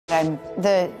I'm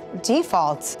the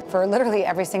default for literally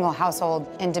every single household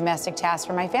and domestic task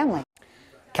for my family.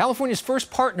 California's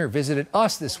first partner visited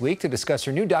us this week to discuss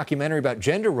her new documentary about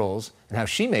gender roles and how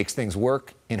she makes things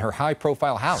work in her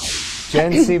high-profile house.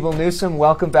 Jen Siebel Newsom,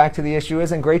 welcome back to The Issue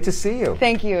Is, and great to see you.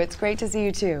 Thank you. It's great to see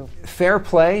you, too. Fair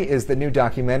Play is the new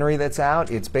documentary that's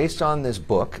out. It's based on this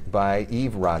book by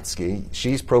Eve Rodsky.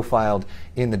 She's profiled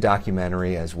in the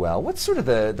documentary as well. What's sort of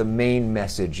the main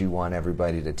message you want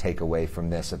everybody to take away from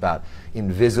this about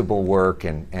invisible work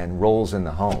and roles in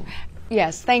the home?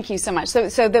 Yes, thank you so much.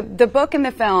 So the book and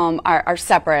the film are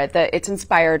separate. It's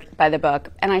inspired by the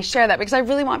book, and I share that because I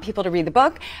really want people to read the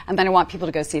book, and then I want people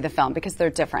to go see the film because they're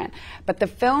different. But the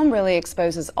film really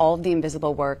exposes all of the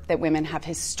invisible work that women have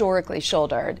historically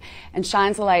shouldered and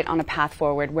shines a light on a path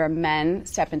forward where men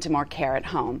step into more care at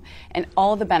home and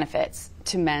all the benefits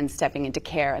to men stepping into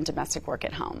care and domestic work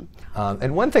at home.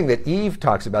 And one thing that Eve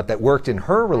talks about that worked in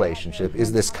her relationship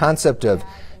is this concept of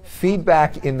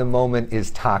feedback in the moment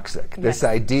is toxic. Yes. This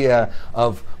idea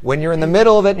of when you're in the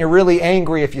middle of it and you're really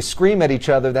angry, if you scream at each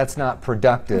other, that's not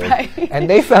productive. Right. And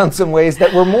they found some ways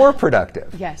that were more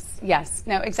productive. Yes,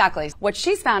 no, exactly. What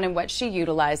she's found and what she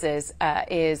utilizes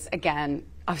is, again,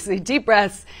 obviously deep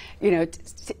breaths,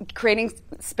 creating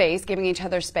space, giving each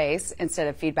other space instead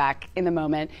of feedback in the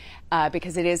moment,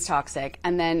 because it is toxic.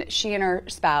 And then she and her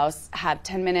spouse have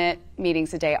 10-minute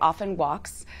meetings a day, often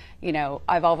walks.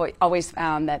 I've always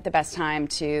found that the best time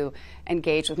to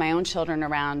engage with my own children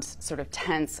around sort of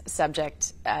tense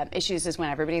subject issues is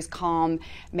when everybody's calm.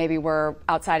 Maybe we're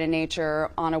outside in nature,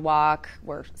 on a walk,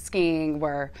 we're skiing,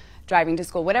 we're driving to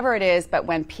school, whatever it is, but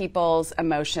when people's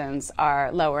emotions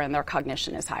are lower and their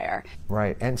cognition is higher.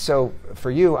 Right. And so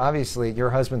for you, obviously, your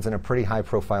husband's in a pretty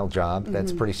high-profile job.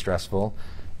 That's pretty stressful.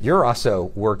 You're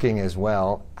also working as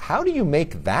well. How do you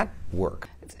make that work?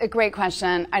 It's a great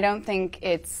question. I don't think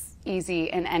it's easy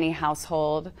in any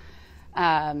household.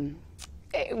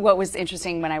 What was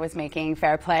interesting when I was making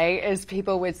Fair Play is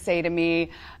people would say to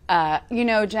me,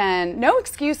 Jen, no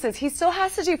excuses. He still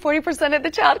has to do 40% of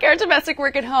the child care and domestic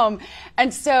work at home.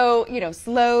 And so,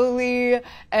 slowly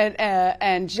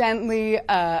and gently,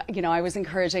 I was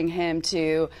encouraging him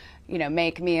to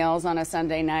make meals on a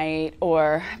Sunday night,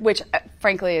 which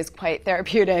frankly is quite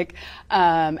therapeutic,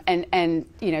 and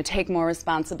take more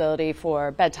responsibility for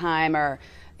bedtime, or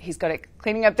he's good at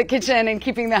cleaning up the kitchen and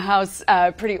keeping the house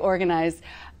pretty organized.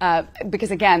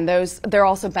 Because again, there are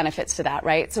also benefits to that,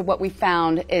 right? So what we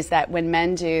found is that when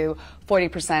men do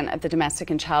 40% of the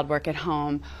domestic and child work at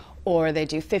home, or they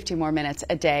do 50 more minutes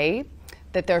a day,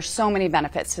 that there are so many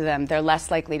benefits to them. They're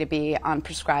less likely to be on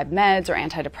prescribed meds or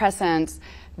antidepressants.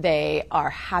 They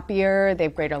are happier, they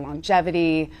have greater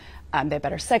longevity, they have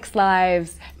better sex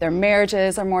lives, their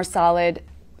marriages are more solid.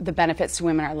 The benefits to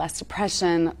women are less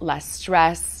depression, less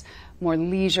stress, more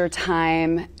leisure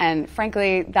time, and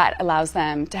frankly, that allows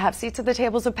them to have seats at the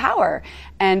tables of power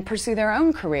and pursue their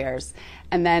own careers.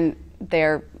 And then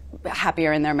they're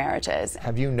happier in their marriages.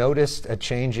 Have you noticed a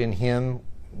change in him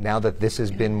now that this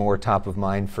has been more top of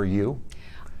mind for you?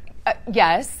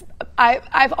 Yes.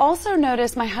 I've also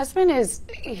noticed my husband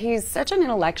he's such an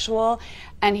intellectual,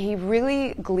 and he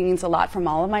really gleans a lot from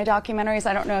all of my documentaries.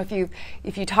 I don't know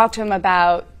if you talk to him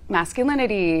about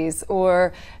masculinities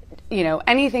or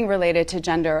anything related to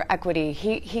gender equity,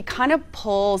 he kind of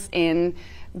pulls in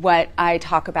what I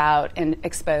talk about and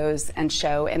expose and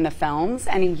show in the films,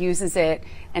 and he uses it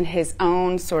in his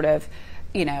own sort of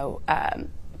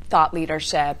thought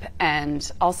leadership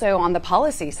and also on the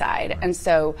policy side. And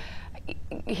so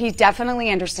he definitely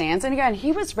understands. And again,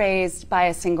 he was raised by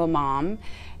a single mom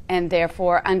and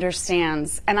therefore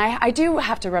understands. And I do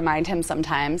have to remind him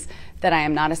sometimes that I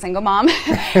am not a single mom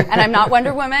and I'm not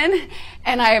Wonder Woman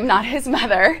and I am not his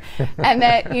mother, and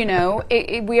that,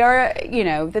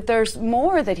 that there's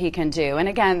more that he can do. And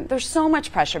again, there's so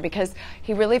much pressure because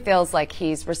he really feels like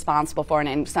he's responsible for, and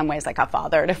in some ways like a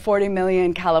father to 40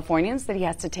 million Californians that he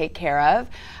has to take care of.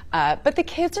 But the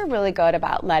kids are really good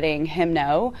about letting him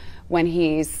know when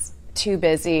he's too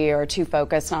busy or too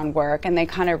focused on work, and they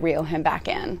kind of reel him back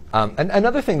in. And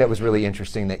another thing that was really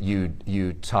interesting that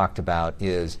you talked about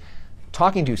is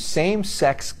talking to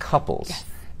same-sex couples. Yes.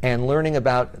 And learning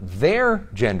about their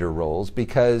gender roles,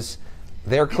 because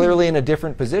they're clearly in a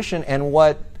different position, and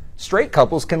what straight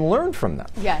couples can learn from them.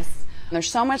 Yes.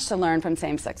 There's so much to learn from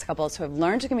same-sex couples who have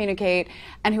learned to communicate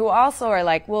and who also are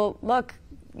like, well, look,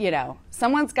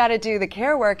 someone's got to do the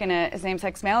care work in a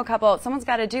same-sex male couple. Someone's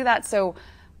got to do that, so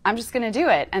I'm just going to do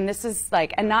it. And this is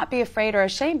and not be afraid or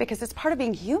ashamed, because it's part of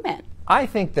being human. I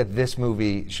think that this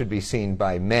movie should be seen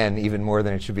by men even more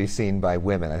than it should be seen by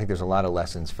women. I think there's a lot of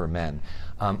lessons for men.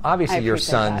 Obviously, your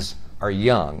son's are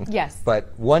young. Yes.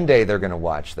 But one day they're going to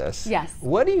watch this. Yes.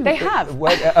 What do you? They have.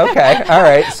 Okay. All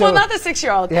right. So, well, not the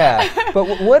 6-year-old. Yeah.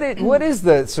 But what is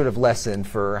the sort of lesson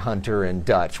for Hunter and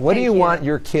Dutch? What do you want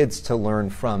your kids to learn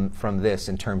from this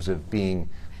in terms of being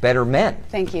better men?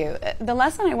 Thank you. The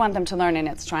lesson I want them to learn, and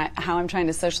it's how I'm trying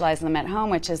to socialize them at home,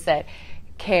 which is that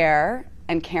care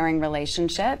and caring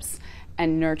relationships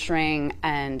and nurturing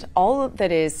and all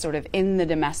that is sort of in the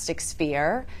domestic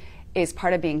sphere is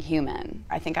part of being human.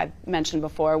 I think I've mentioned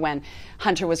before, when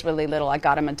Hunter was really little, I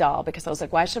got him a doll because I was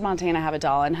like, why should Montana have a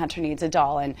doll and Hunter needs a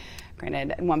doll? And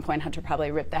granted, at one point Hunter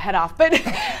probably ripped the head off, but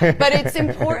but it's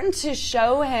important to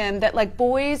show him that, like,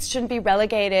 boys shouldn't be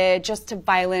relegated just to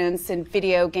violence and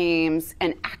video games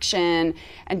and action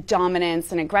and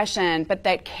dominance and aggression, but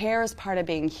that care is part of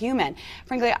being human.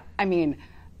 Frankly, I mean,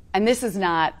 and this is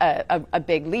not a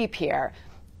big leap here,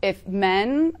 if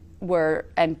men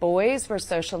and boys were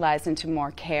socialized into more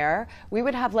care, we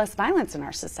would have less violence in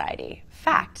our society.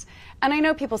 Fact. And I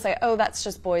know people say, oh, that's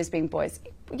just boys being boys.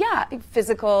 Yeah,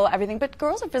 physical, everything, but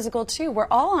girls are physical too. We're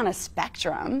all on a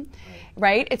spectrum,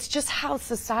 right? It's just how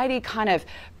society kind of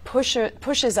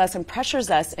pushes us and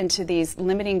pressures us into these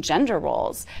limiting gender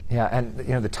roles. Yeah, and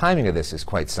the timing of this is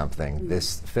quite something.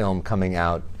 This film coming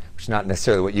out, which is not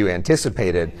necessarily what you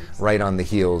anticipated, right on the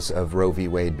heels of Roe v.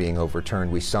 Wade being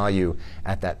overturned. We saw you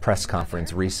at that press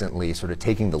conference recently sort of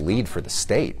taking the lead for the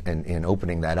state in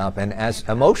opening that up, and as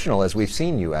emotional as we've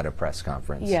seen you at a press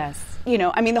conference. Yes.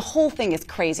 I mean, the whole thing is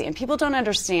crazy, and people don't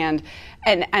understand,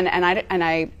 and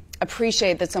I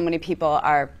appreciate that so many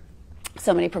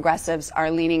progressives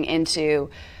are leaning into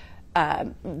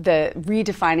the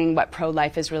redefining what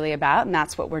pro-life is really about, and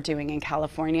that's what we're doing in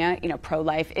California.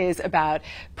 Pro-life is about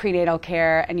prenatal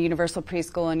care and universal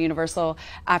preschool and universal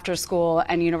after school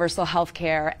and universal health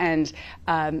care and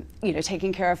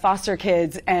taking care of foster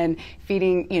kids and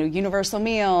feeding universal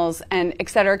meals and et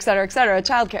cetera, et cetera, et cetera,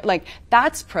 child care. Like,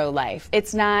 that's pro-life.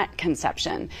 It's not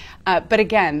conception. But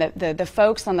again, the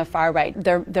folks on the far right,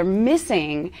 they're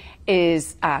missing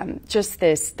is just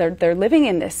this, they're living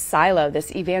in this silo,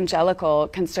 this evangelical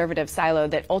conservative silo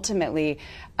that ultimately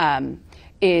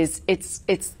it's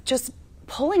just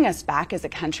pulling us back as a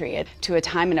country to a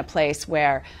time and a place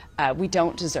where we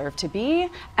don't deserve to be,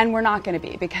 and we're not going to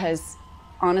be, because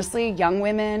honestly, young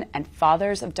women and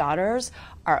fathers of daughters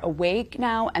are awake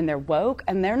now, and they're woke,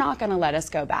 and they're not going to let us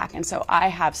go back. And so I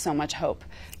have so much hope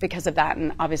because of that,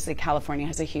 and obviously California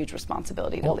has a huge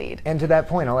responsibility to lead. And to that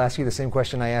point, I'll ask you the same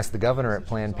question I asked the governor at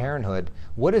Planned Parenthood.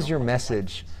 What is your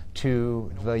message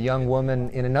to the young woman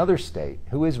in another state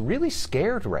who is really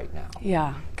scared right now?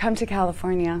 Yeah, come to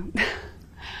California.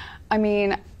 I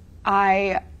mean,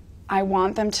 I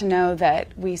want them to know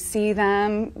that we see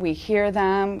them, we hear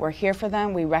them, we're here for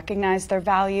them, we recognize their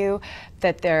value,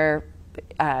 that they're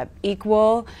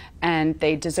equal, and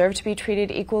they deserve to be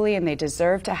treated equally, and they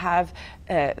deserve to have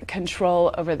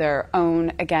control over their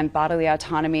own, again, bodily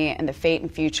autonomy and the fate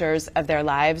and futures of their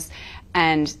lives,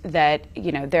 and that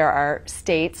there are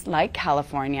states like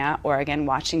California, Oregon,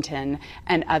 Washington,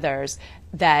 and others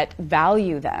that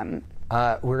value them.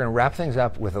 We're going to wrap things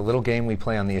up with a little game we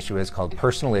play on The Issue Is called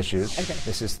Personal Issues. Okay.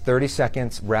 This is 30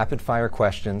 seconds, rapid-fire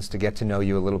questions to get to know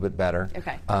you a little bit better.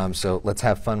 Okay. So let's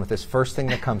have fun with this. First thing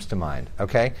that comes to mind,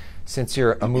 okay? Since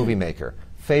you're a movie maker,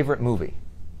 favorite movie?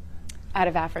 Out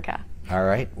of Africa. All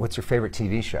right. What's your favorite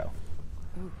TV show?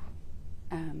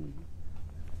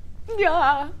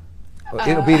 Yeah.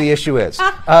 It'll be The Issue Is.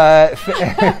 Oh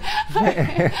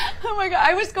my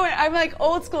God, I'm like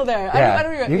old school there. Yeah. I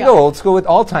don't even, you can go old school with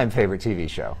all-time favorite TV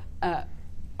show.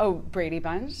 Brady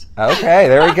Bunch. Okay,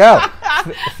 there we go.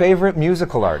 Favorite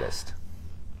musical artist?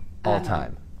 All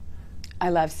time. I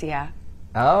love Sia.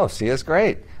 Oh, Sia's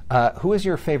great. Who is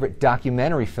your favorite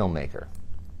documentary filmmaker?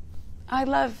 I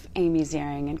love Amy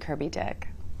Ziering and Kirby Dick.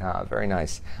 Ah, very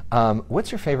nice.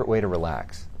 What's your favorite way to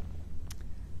relax?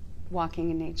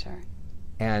 Walking in nature.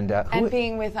 And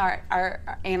being with our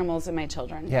animals and my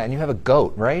children. Yeah, and you have a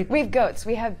goat, right? We have goats.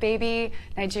 We have baby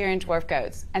Nigerian dwarf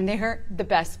goats, and they're the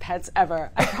best pets ever.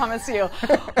 I promise you.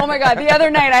 Oh my God! The other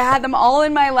night I had them all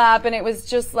in my lap, and it was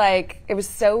just like, it was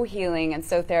so healing and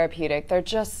so therapeutic. They're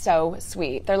just so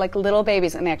sweet. They're like little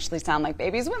babies, and they actually sound like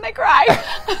babies when they cry.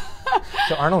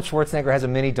 So Arnold Schwarzenegger has a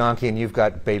mini donkey, and you've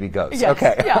got baby goats. Yes,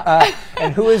 okay. Yeah.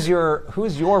 And who is your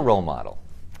role model?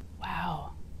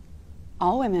 Wow,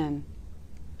 all women.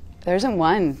 There isn't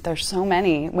one. There's so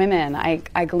many women.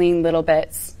 I glean little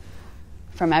bits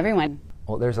from everyone.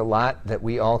 Well, there's a lot that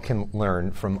we all can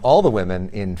learn from all the women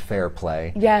in Fair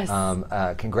Play. Yes.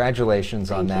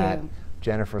 Congratulations on that. Thank you.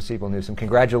 Jennifer Siebel Newsom,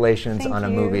 congratulations Thank on a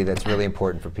you. movie that's really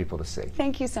important for people to see.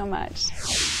 Thank you so much.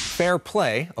 Fair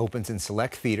Play opens in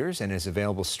select theaters and is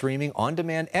available streaming on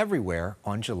demand everywhere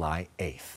on July 8th.